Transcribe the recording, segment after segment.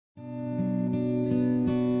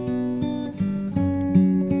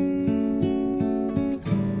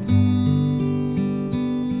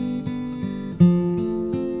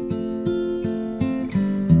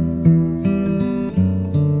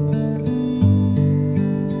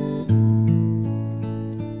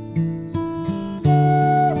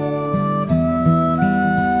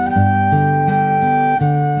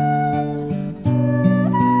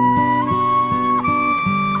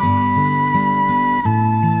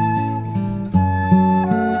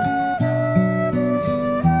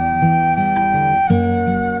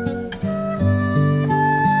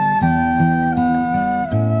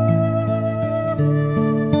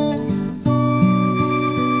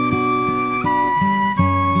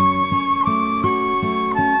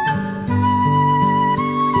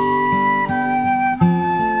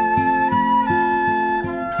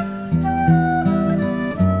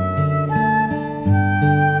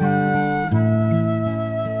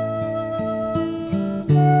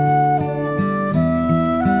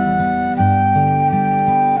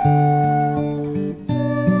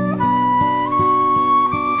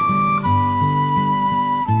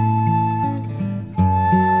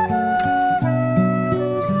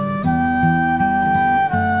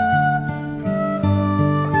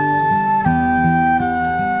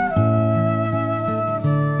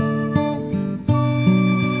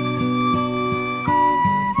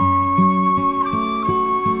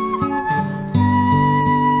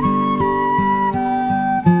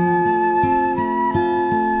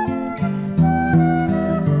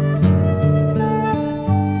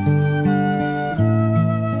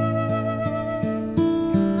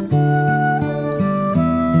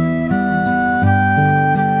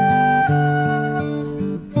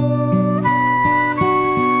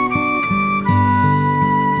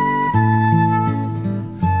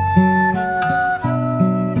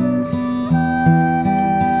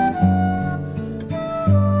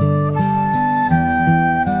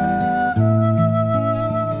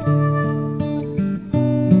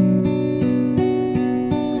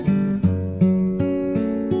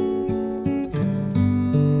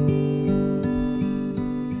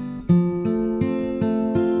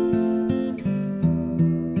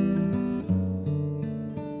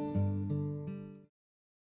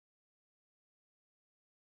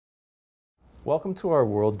Welcome to our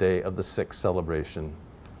World Day of the Sick celebration.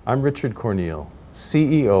 I'm Richard Corneal,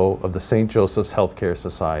 CEO of the St. Joseph's Healthcare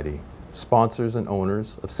Society, sponsors and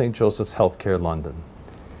owners of St. Joseph's Healthcare London.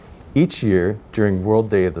 Each year, during World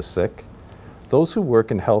Day of the Sick, those who work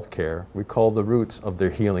in healthcare recall the roots of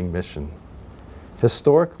their healing mission.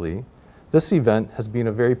 Historically, this event has been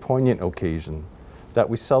a very poignant occasion that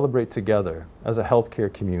we celebrate together as a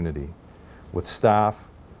healthcare community with staff,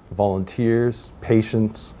 volunteers,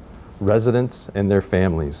 patients, residents, and their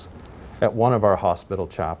families at one of our hospital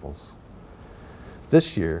chapels.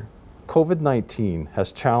 This year, COVID-19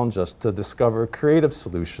 has challenged us to discover creative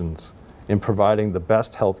solutions in providing the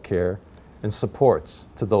best health care and supports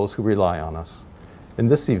to those who rely on us, and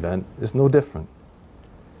this event is no different.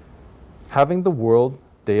 Having the World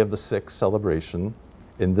Day of the Sick celebration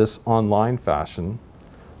in this online fashion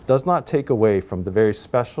does not take away from the very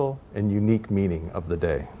special and unique meaning of the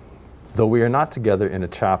day. Though we are not together in a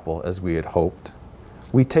chapel as we had hoped,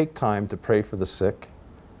 we take time to pray for the sick,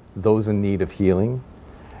 those in need of healing,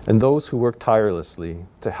 and those who work tirelessly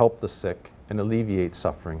to help the sick and alleviate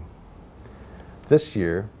suffering. This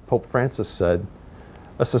year, Pope Francis said,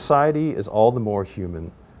 "A society is all the more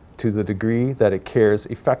human to the degree that it cares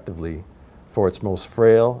effectively for its most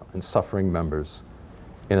frail and suffering members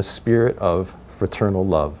in a spirit of fraternal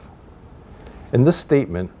love." And this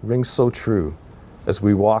statement rings so true as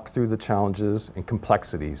we walk through the challenges and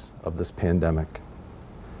complexities of this pandemic.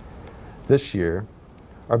 This year,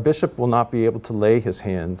 our bishop will not be able to lay his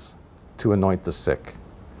hands to anoint the sick,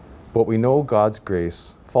 but we know God's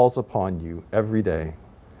grace falls upon you every day,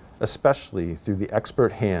 especially through the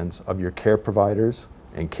expert hands of your care providers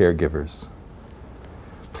and caregivers.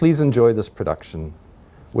 Please enjoy this production,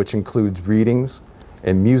 which includes readings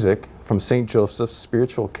and music from St. Joseph's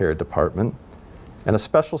Spiritual Care Department and a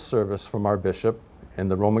special service from our bishop and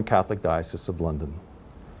the Roman Catholic Diocese of London.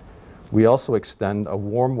 We also extend a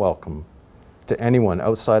warm welcome to anyone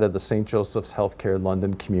outside of the St. Joseph's Healthcare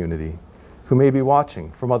London community who may be watching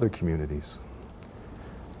from other communities.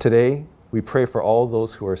 Today, we pray for all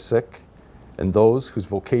those who are sick and those whose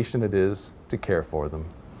vocation it is to care for them.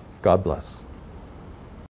 God bless.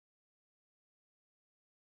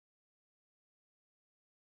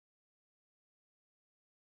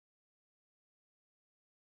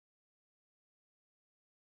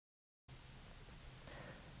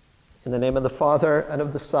 In the name of the Father, and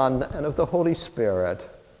of the Son, and of the Holy Spirit,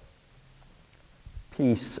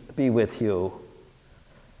 peace be with you.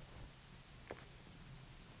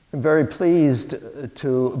 I'm very pleased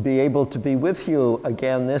to be able to be with you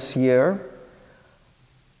again this year.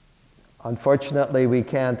 Unfortunately, we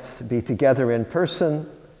can't be together in person,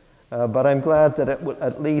 but I'm glad that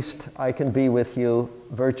at least I can be with you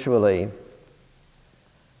virtually.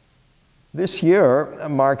 This year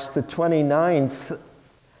marks the 29th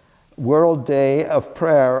World Day of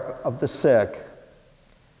Prayer of the Sick,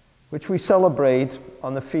 which we celebrate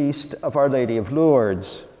on the feast of Our Lady of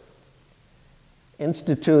Lourdes.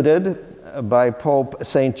 Instituted by Pope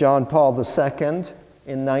St. John Paul II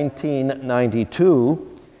in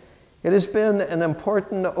 1992, it has been an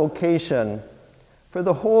important occasion for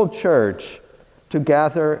the whole Church to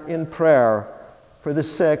gather in prayer for the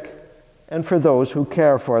sick and for those who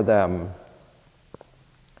care for them.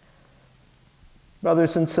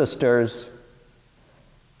 Brothers and sisters,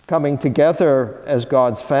 coming together as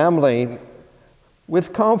God's family,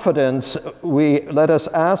 with confidence let us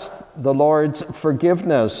ask the Lord's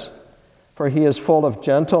forgiveness, for he is full of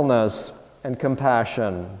gentleness and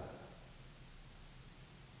compassion.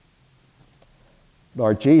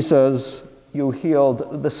 Lord Jesus, you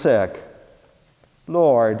healed the sick.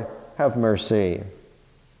 Lord, have mercy.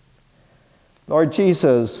 Lord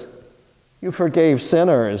Jesus, you forgave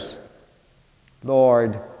sinners.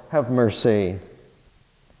 Lord, have mercy.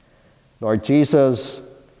 Lord Jesus,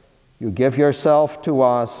 you give yourself to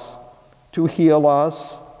us to heal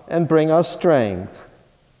us and bring us strength.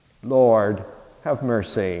 Lord, have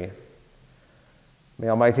mercy. May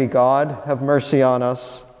Almighty God have mercy on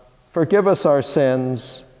us, forgive us our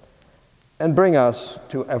sins, and bring us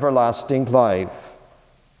to everlasting life.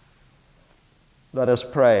 Let us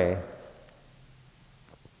pray.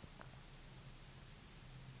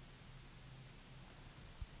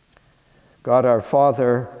 God our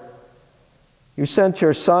Father, you sent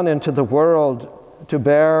your Son into the world to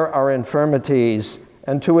bear our infirmities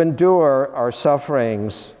and to endure our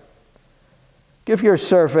sufferings. Give your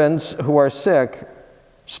servants who are sick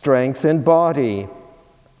strength in body,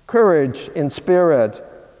 courage in spirit,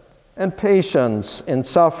 and patience in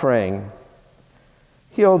suffering.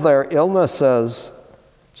 Heal their illnesses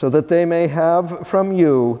so that they may have from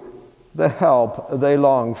you the help they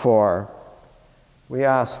long for. We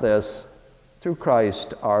ask this through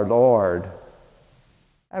Christ our Lord.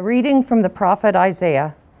 A reading from the prophet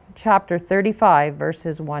Isaiah, chapter 35,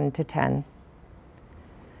 verses 1 to 10.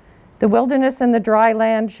 The wilderness and the dry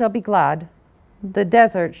land shall be glad. The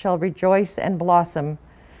desert shall rejoice and blossom.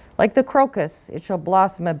 Like the crocus, it shall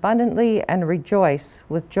blossom abundantly and rejoice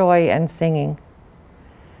with joy and singing.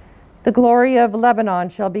 The glory of Lebanon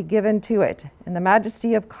shall be given to it, and the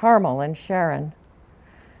majesty of Carmel and Sharon.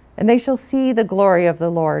 And they shall see the glory of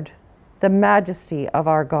the Lord, the majesty of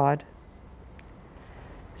our God.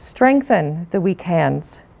 Strengthen the weak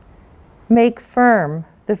hands. Make firm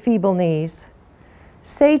the feeble knees.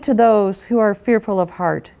 Say to those who are fearful of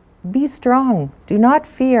heart, be strong, do not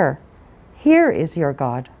fear. Here is your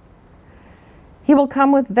God. He will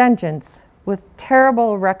come with vengeance, with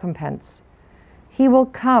terrible recompense. He will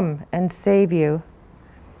come and save you.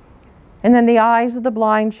 And then the eyes of the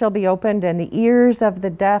blind shall be opened, and the ears of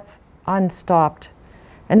the deaf unstopped.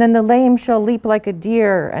 And then the lame shall leap like a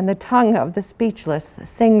deer, and the tongue of the speechless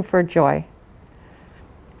sing for joy.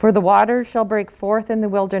 For the waters shall break forth in the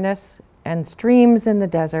wilderness, and streams in the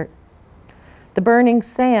desert. The burning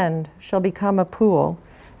sand shall become a pool,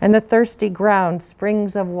 and the thirsty ground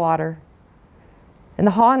springs of water. And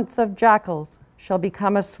the haunts of jackals shall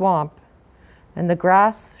become a swamp, and the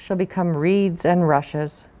grass shall become reeds and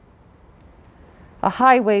rushes. A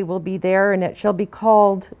highway will be there, and it shall be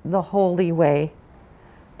called the Holy Way.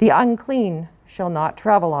 The unclean shall not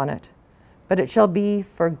travel on it, but it shall be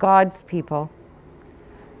for God's people.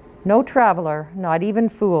 No traveler, not even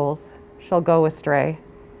fools, shall go astray.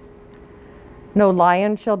 No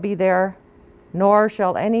lion shall be there, nor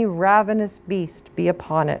shall any ravenous beast be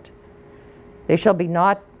upon it. They shall be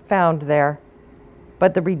not found there,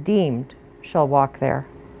 but the redeemed shall walk there.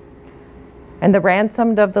 And the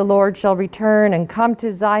ransomed of the Lord shall return and come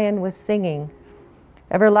to Zion with singing.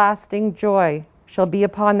 Everlasting joy shall be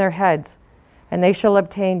upon their heads, and they shall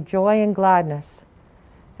obtain joy and gladness,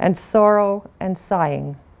 and sorrow and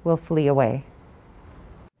sighing will flee away.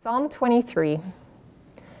 Psalm 23.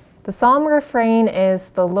 The psalm refrain is,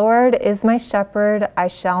 "The Lord is my shepherd, I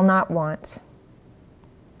shall not want."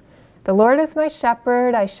 The Lord is my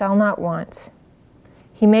shepherd, I shall not want.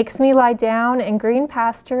 He makes me lie down in green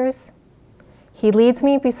pastures. He leads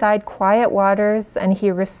me beside quiet waters, and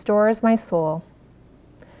he restores my soul.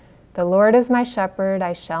 The Lord is my shepherd,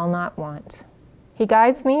 I shall not want. He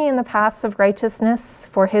guides me in the paths of righteousness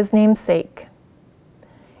for his name's sake.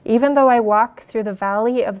 Even though I walk through the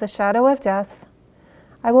valley of the shadow of death,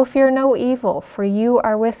 I will fear no evil, for you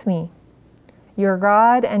are with me. Your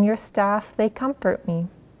rod and your staff, they comfort me.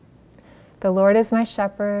 The Lord is my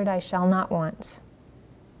shepherd, I shall not want.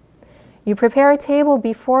 You prepare a table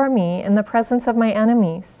before me in the presence of my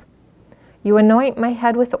enemies. You anoint my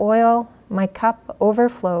head with oil, my cup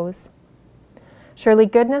overflows. Surely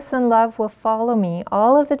goodness and love will follow me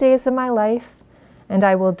all of the days of my life, and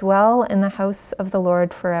I will dwell in the house of the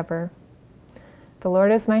Lord forever. The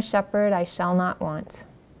Lord is my shepherd, I shall not want.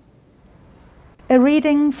 A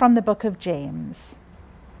reading from the book of James.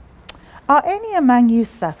 Are any among you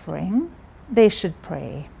suffering? They should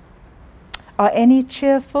pray. Are any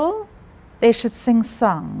cheerful? They should sing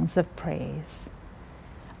songs of praise.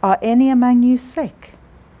 Are any among you sick?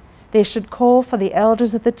 They should call for the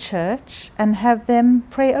elders of the church and have them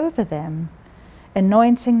pray over them,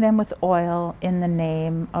 anointing them with oil in the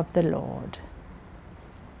name of the Lord.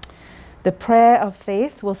 The prayer of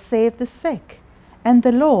faith will save the sick, and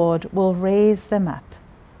the Lord will raise them up.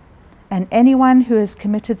 And anyone who has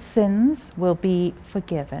committed sins will be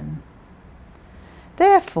forgiven.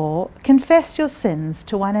 Therefore, confess your sins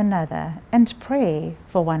to one another and pray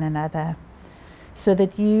for one another, so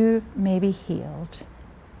that you may be healed.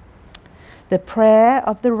 The prayer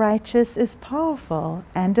of the righteous is powerful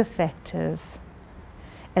and effective.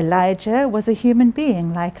 Elijah was a human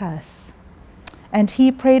being like us, and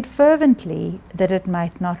he prayed fervently that it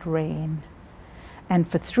might not rain. And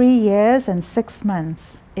for 3 years and 6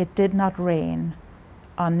 months it did not rain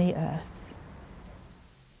on the earth.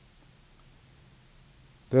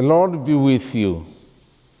 The Lord be with you.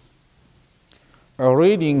 A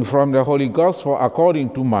reading from the Holy Gospel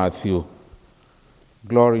according to Matthew.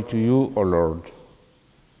 Glory to you, O Lord.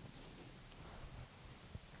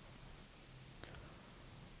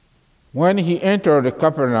 When he entered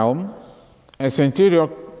Capernaum, a centurion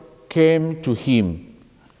came to him,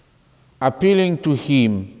 appealing to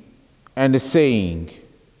him and saying,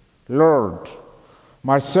 "Lord,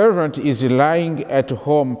 my servant is lying at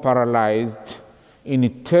home paralyzed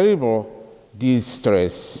in terrible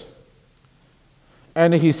distress."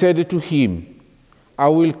 And he said to him, "I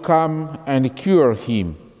will come and cure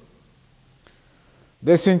him."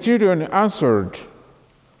 The centurion answered,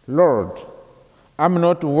 "Lord, I'm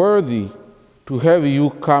not worthy to have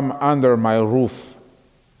you come under my roof,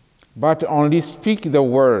 but only speak the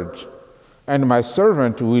word, and my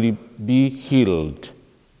servant will be healed.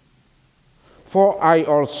 For I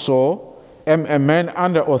also am a man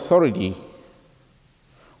under authority,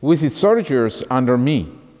 with soldiers under me.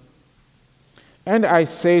 And I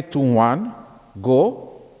say to one,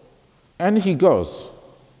 go, and he goes.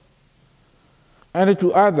 And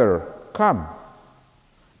to other, come,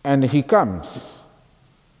 and he comes.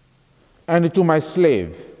 And to my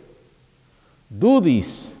slave, do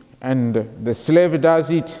this, and the slave does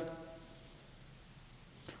it.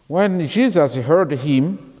 When Jesus heard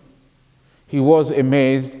him, he was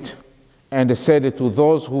amazed and said to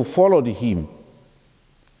those who followed him,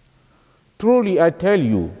 truly I tell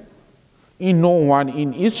you, in no one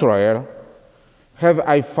in Israel have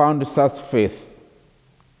I found such faith.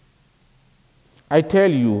 I tell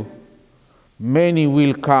you, many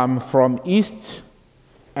will come from east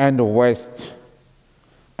and west,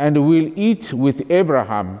 and will eat with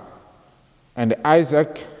Abraham and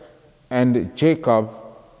Isaac and Jacob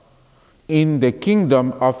in the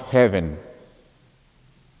kingdom of heaven,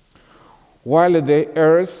 while the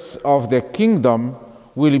heirs of the kingdom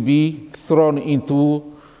will be thrown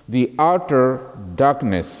into the outer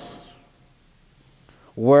darkness,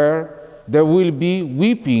 where there will be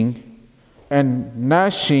weeping and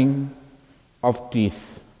gnashing of teeth.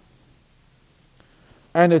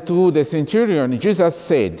 And to the centurion, Jesus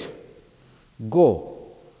said, go,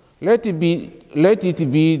 let it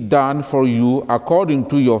be done for you according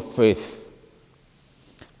to your faith.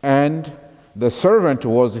 And the servant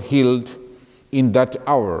was healed in that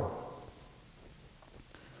hour.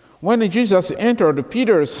 When Jesus entered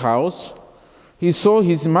Peter's house, he saw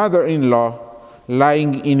his mother-in-law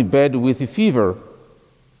lying in bed with fever.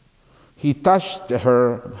 He touched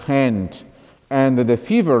her hand, and the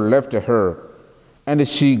fever left her, and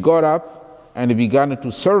she got up and began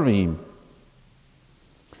to serve him.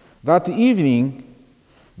 That evening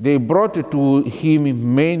they brought to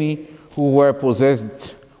him many who were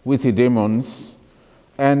possessed with demons,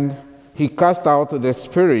 and he cast out the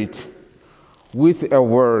spirit with a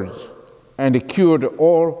word and cured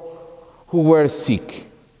all who were sick.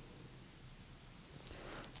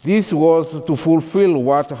 This was to fulfill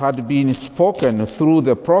what had been spoken through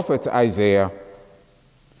the prophet Isaiah.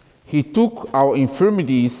 He took our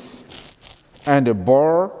infirmities and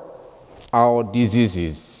bore our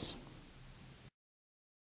diseases.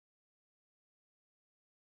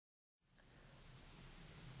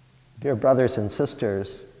 Dear brothers and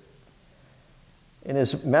sisters, in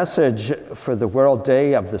his message for the World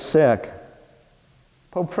Day of the Sick,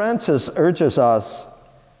 Pope Francis urges us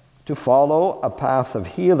to follow a path of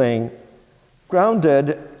healing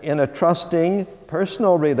grounded in a trusting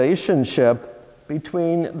personal relationship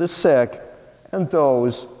between the sick and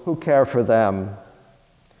those who care for them.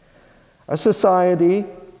 Our society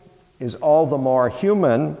is all the more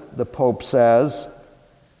human, the Pope says,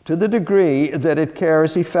 to the degree that it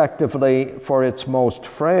cares effectively for its most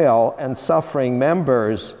frail and suffering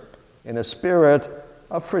members in a spirit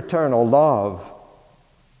of fraternal love.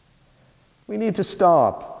 We need to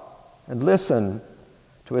stop and listen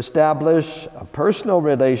to establish a personal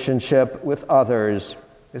relationship with others,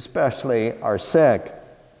 especially our sick,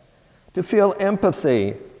 to feel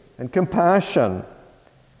empathy and compassion,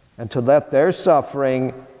 and to let their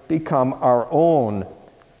suffering become our own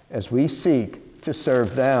as we seek to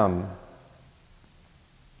serve them.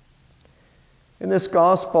 In this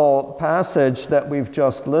gospel passage that we've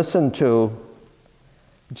just listened to,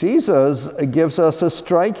 Jesus gives us a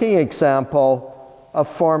striking example of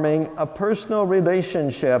forming a personal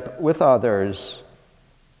relationship with others.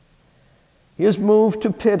 He is moved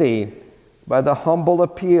to pity by the humble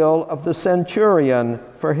appeal of the centurion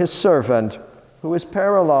for his servant who is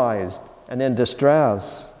paralyzed and in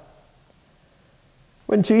distress.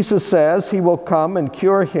 When Jesus says he will come and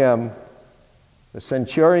cure him, the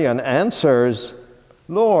centurion answers,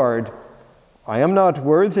 Lord, I am not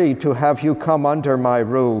worthy to have you come under my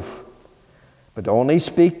roof, but only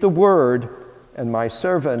speak the word, and my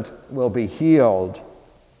servant will be healed.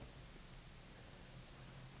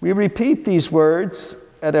 We repeat these words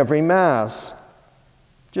at every Mass,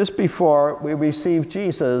 just before we receive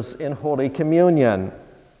Jesus in Holy Communion.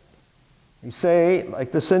 We say,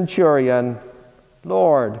 like the centurion,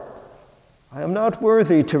 Lord, I am not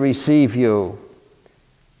worthy to receive you.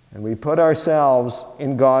 And we put ourselves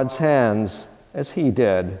in God's hands as he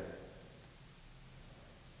did.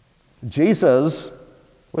 Jesus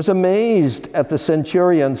was amazed at the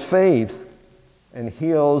centurion's faith and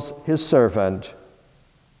heals his servant.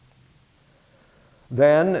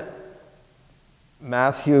 Then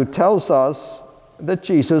Matthew tells us that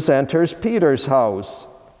Jesus enters Peter's house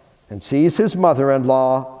and sees his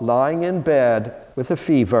mother-in-law lying in bed with a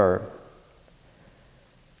fever.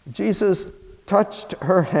 Jesus touched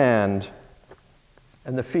her hand,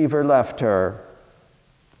 and the fever left her.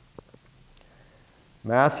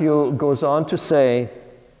 Matthew goes on to say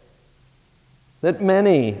that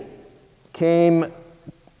many came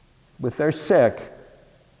with their sick,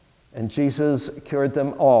 and Jesus cured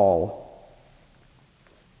them all.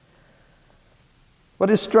 What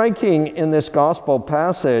is striking in this gospel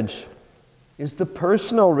passage is the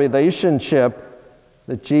personal relationship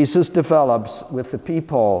that Jesus develops with the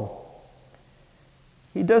people.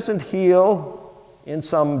 He doesn't heal in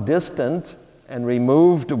some distant and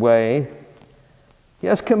removed way. He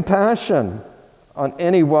has compassion on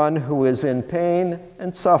anyone who is in pain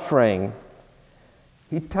and suffering.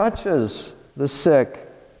 He touches the sick,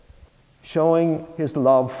 showing his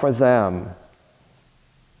love for them.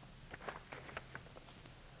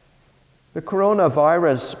 The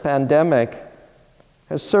coronavirus pandemic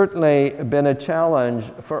has certainly been a challenge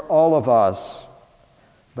for all of us,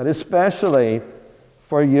 but especially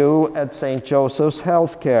for you at St. Joseph's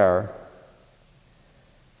Healthcare.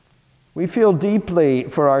 We feel deeply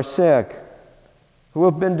for our sick who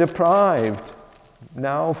have been deprived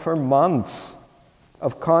now for months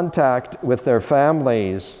of contact with their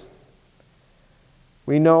families.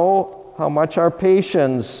 We know how much our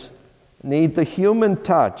patients need the human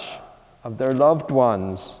touch of their loved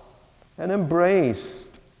ones, an embrace,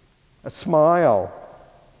 a smile,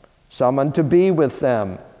 someone to be with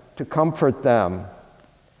them, to comfort them.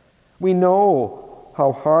 We know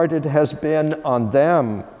how hard it has been on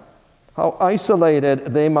them, how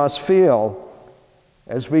isolated they must feel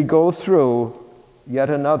as we go through yet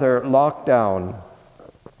another lockdown.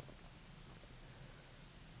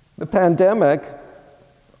 The pandemic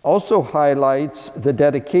also highlights the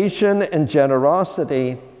dedication and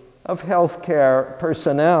generosity of healthcare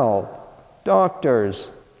personnel, doctors,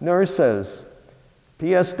 nurses,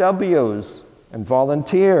 PSWs, and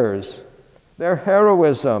volunteers, their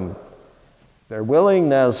heroism, their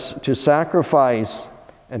willingness to sacrifice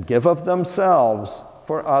and give of themselves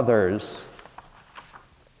for others.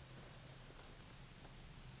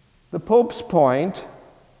 The Pope's point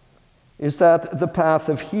is that the path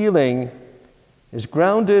of healing is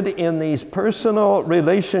grounded in these personal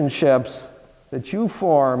relationships that you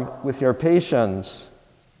form with your patients.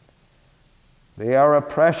 They are a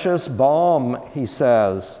precious balm, he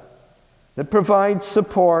says, that provides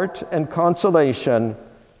support and consolation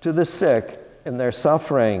to the sick in their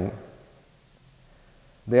suffering.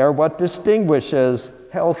 They are what distinguishes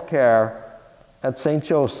healthcare at St.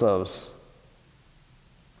 Joseph's.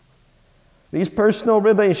 These personal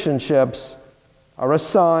relationships are a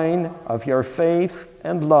sign of your faith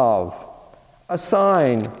and love, a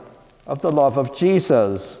sign of the love of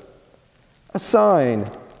Jesus, a sign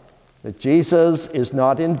that Jesus is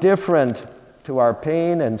not indifferent to our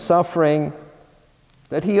pain and suffering,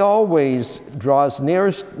 that he always draws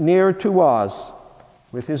near to us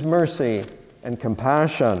with his mercy and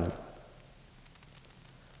compassion.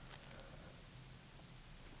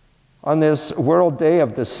 On this World Day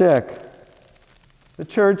of the Sick, the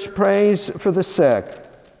Church prays for the sick,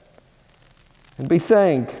 and we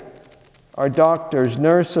thank our doctors,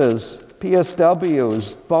 nurses,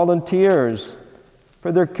 PSWs, volunteers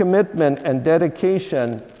for their commitment and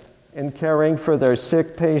dedication in caring for their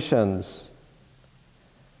sick patients.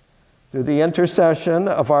 Through the intercession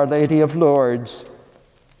of Our Lady of Lourdes,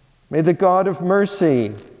 may the God of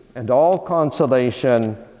mercy and all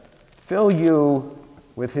consolation fill you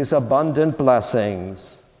with his abundant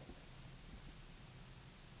blessings.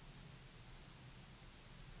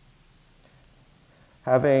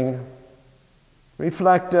 Having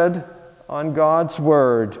reflected on God's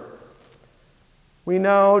Word, we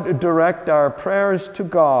now direct our prayers to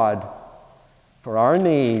God for our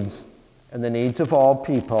needs and the needs of all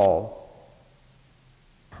people.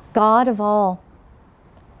 God of all,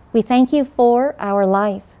 we thank you for our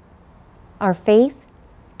life, our faith,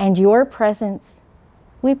 and your presence.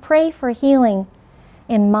 We pray for healing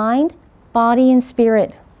in mind, body, and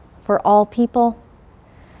spirit for all people.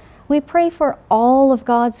 We pray for all of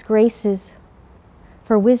God's graces,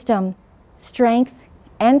 for wisdom, strength,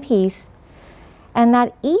 and peace, and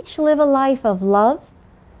that each live a life of love,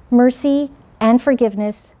 mercy, and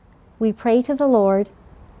forgiveness. We pray to the Lord.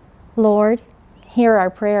 Lord, hear our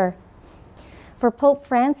prayer. For Pope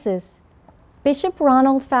Francis, Bishop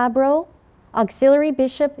Ronald Fabro, Auxiliary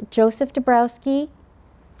Bishop Joseph Dabrowski,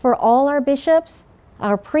 for all our bishops,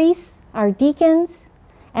 our priests, our deacons,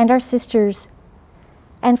 and our sisters,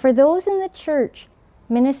 and for those in the Church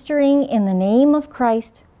ministering in the name of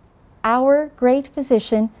Christ, our great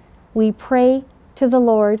physician, we pray to the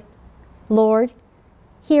Lord. Lord,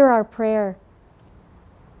 hear our prayer.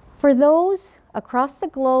 For those across the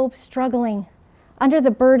globe struggling under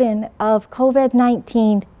the burden of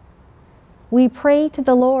COVID-19, we pray to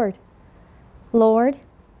the Lord. Lord,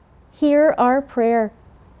 hear our prayer.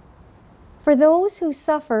 For those who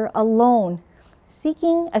suffer alone,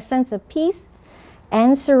 seeking a sense of peace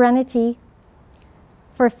and serenity,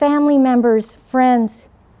 for family members, friends,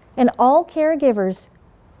 and all caregivers,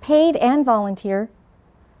 paid and volunteer,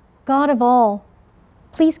 God of all,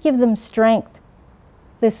 please give them strength,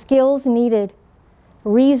 the skills needed,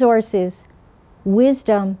 resources,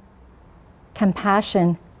 wisdom,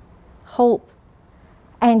 compassion, hope,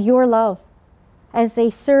 and your love as they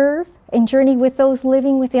serve and journey with those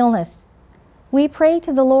living with illness. We pray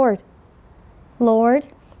to the Lord. Lord,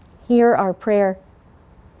 hear our prayer.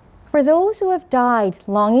 For those who have died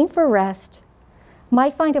longing for rest,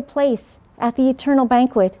 might find a place at the eternal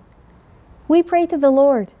banquet, we pray to the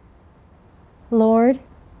Lord. Lord,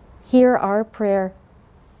 hear our prayer.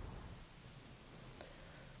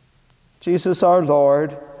 Jesus our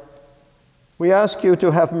Lord, we ask you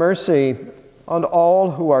to have mercy on all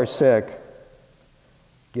who are sick.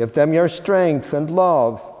 Give them your strength and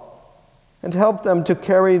love, and help them to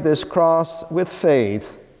carry this cross with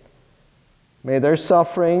faith. May their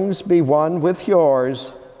sufferings be one with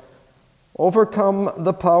yours. Overcome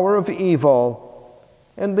the power of evil,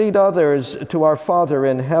 and lead others to our Father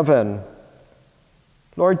in heaven.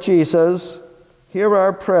 Lord Jesus, hear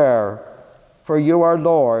our prayer, for you are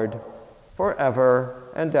Lord, forever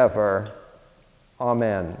and ever.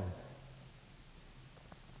 Amen.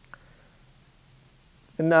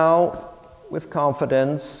 And now, with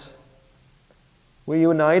confidence, we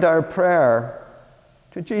unite our prayer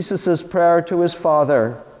to Jesus' prayer to his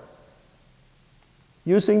Father,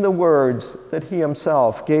 using the words that he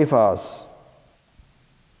himself gave us.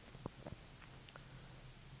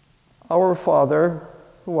 Our Father,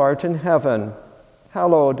 who art in heaven,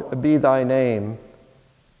 hallowed be thy name.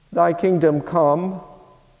 Thy kingdom come,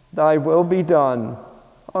 thy will be done,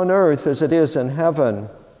 on earth as it is in heaven.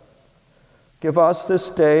 Give us this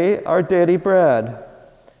day our daily bread,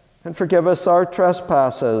 and forgive us our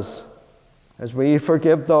trespasses, as we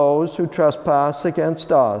forgive those who trespass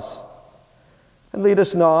against us. And lead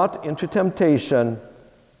us not into temptation,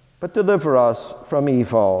 but deliver us from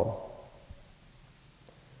evil.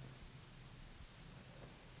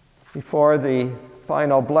 Before the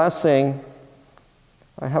final blessing,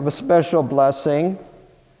 I have a special blessing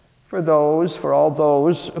for all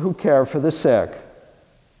those who care for the sick.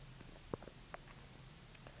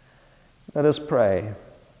 Let us pray.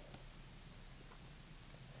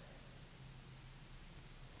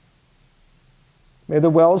 May the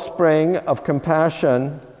wellspring of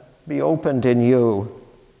compassion be opened in you.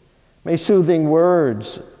 May soothing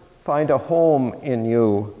words find a home in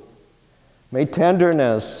you. May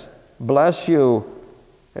tenderness bless you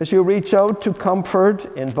as you reach out to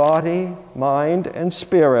comfort in body, mind, and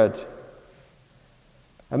spirit.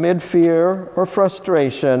 Amid fear or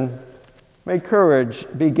frustration, may courage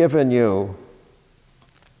be given you.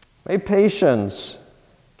 May patience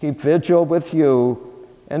keep vigil with you,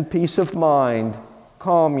 and peace of mind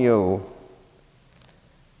calm you.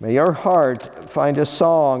 May your heart find a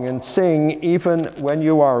song and sing even when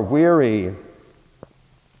you are weary.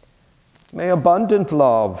 May abundant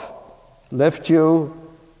love lift you,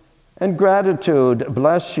 and gratitude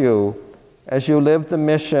bless you as you live the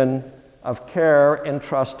mission of care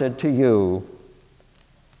entrusted to you.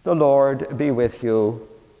 The Lord be with you.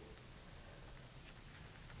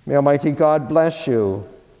 May Almighty God bless you,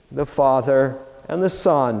 the Father, and the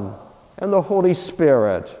Son, and the Holy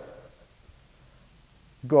Spirit.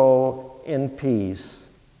 Go in peace.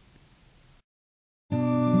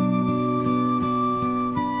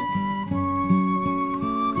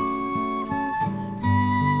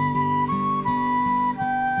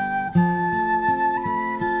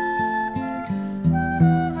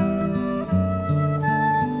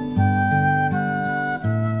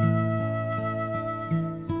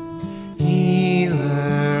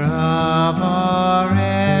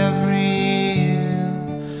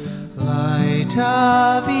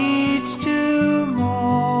 Of each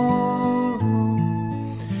tomorrow,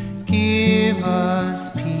 give us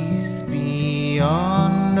peace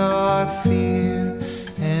beyond our fear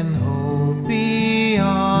and hope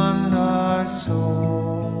beyond our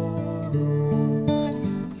sorrow.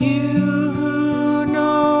 You who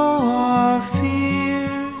know our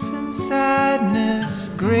fears and sadness,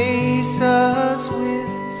 grace us with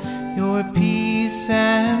your peace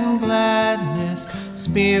and gladness.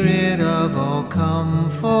 Spirit of all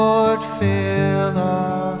comfort, fill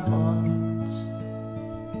our hearts.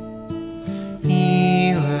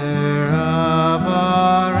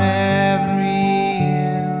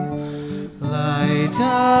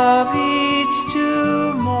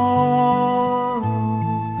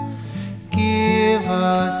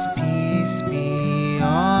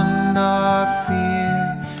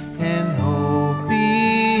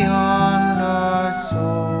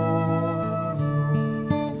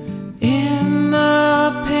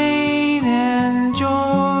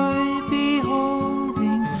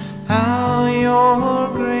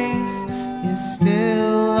 is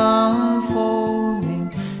still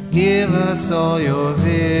unfolding. Give us all your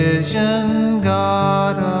vision,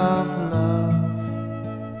 God of love.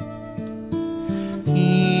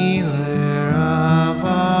 Healer of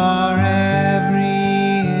our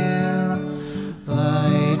every ill,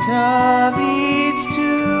 light of each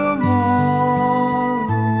tomorrow,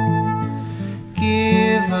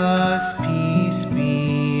 give us peace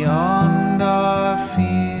beyond our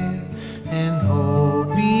fear and hope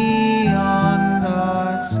beyond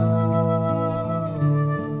our sorrow.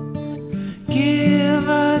 Give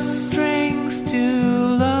us strength to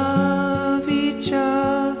love each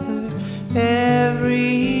other,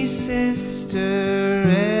 every sister,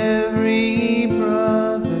 every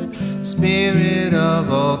brother. Spirit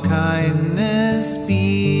of all kindness,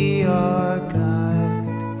 be our guide.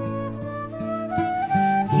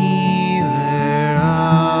 Healer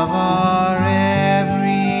of our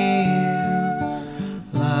every ill,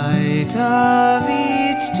 light of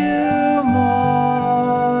each tomorrow,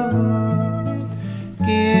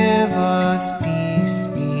 give us peace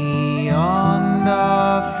beyond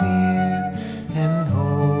our fear and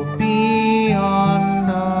hope beyond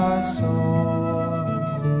our sorrow.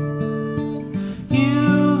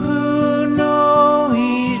 You who know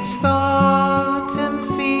each thought and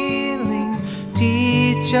feeling,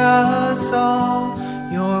 teach us all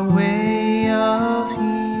your way of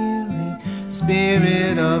healing.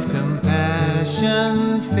 Spirit of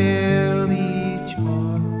compassion, fill